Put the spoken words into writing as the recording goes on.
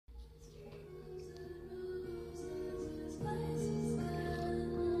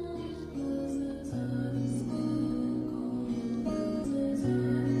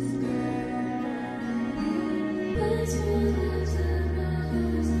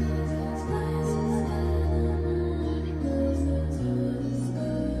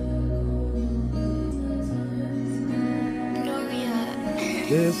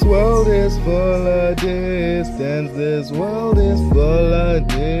This world is full of distance. This world is full of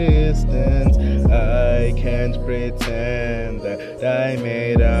distance. I can't pretend that I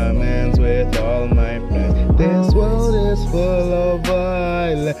made amends with all my friends. This world is full of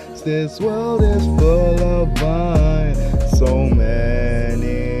violence. This world is full of violence. So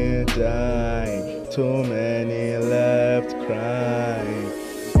many dying, too many left crying.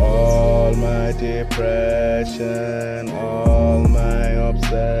 All my depression, all my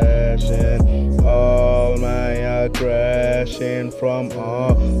obsession, all my aggression from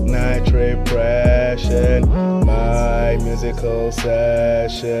all night repression. My musical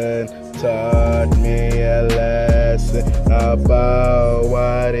session taught me a lesson about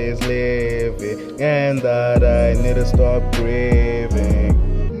what is living and that I need to stop grieving.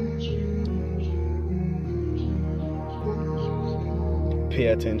 Pay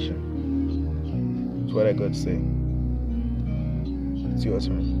attention. That's what I got to say. It's your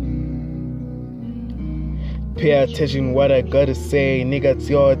turn. Pay attention what I gotta say, nigga, it's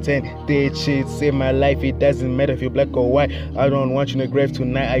your turn. Dead shit, save my life, it doesn't matter if you're black or white. I don't want you in the grave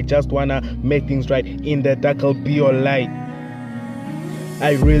tonight, I just wanna make things right. In the dark I'll be your light.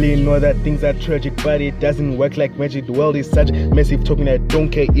 I really know that things are tragic, but it doesn't work like magic. The world is such massive talking, I don't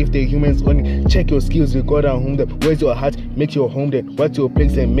care if the humans only. Check your skills, you gotta home them. Where's your heart? Make your home there. What's your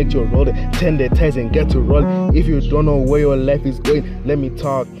place and make your roll there. Turn the ties and get to roll. If you don't know where your life is going, let me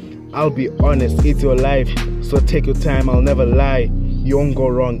talk. I'll be honest, it's your life, so take your time, I'll never lie. You won't go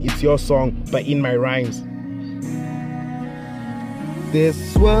wrong, it's your song, but in my rhymes.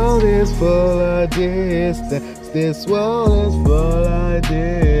 This world is full of distance. This world is full of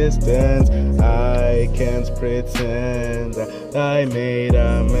distance. I can't pretend that I made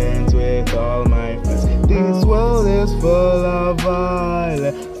amends with all my friends. This world is full of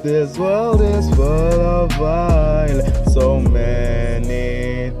violence. This world is full of violence. So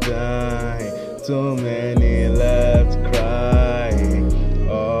many dying, too many left crying.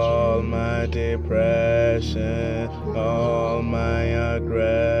 All my depression, all my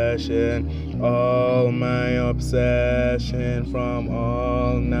aggression, all my obsession from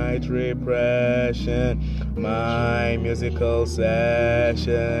all night repression. My musical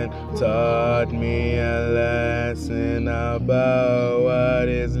session taught me a lesson about what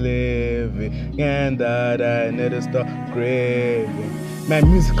is living and that I need to stop grieving. My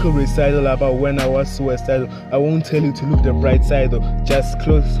musical recital about when I was suicidal. I won't tell you to look the bright side though. Just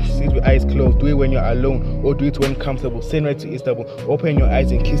close, sit with eyes closed. Do it when you're alone or do it when comfortable. Send right to Istanbul. Open your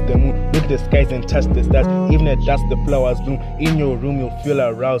eyes and kiss the moon. Look the skies and touch the stars. Even the dust, the flowers bloom. In your room you'll feel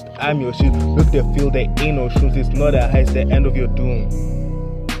aroused. I'm your shield. Look the field, there ain't no shoes. It's not a high, it's the end of your doom.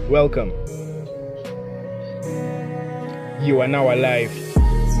 Welcome. You are now alive.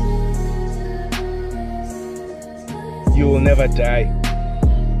 You will never die.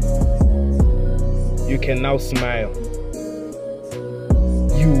 You can now smile.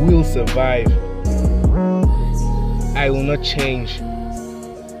 You will survive. I will not change.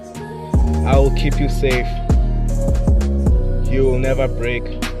 I will keep you safe. You will never break,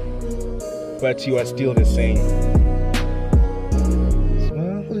 but you are still the same. This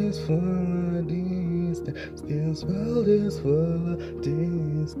world is full of distance. This world is full of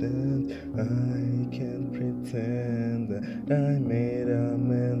distance. I can't pretend that I made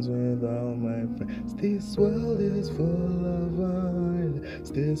amends with all my friends. This world is full of violence.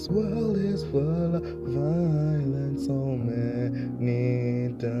 This world is full of violence. So many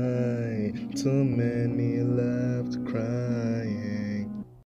die, too many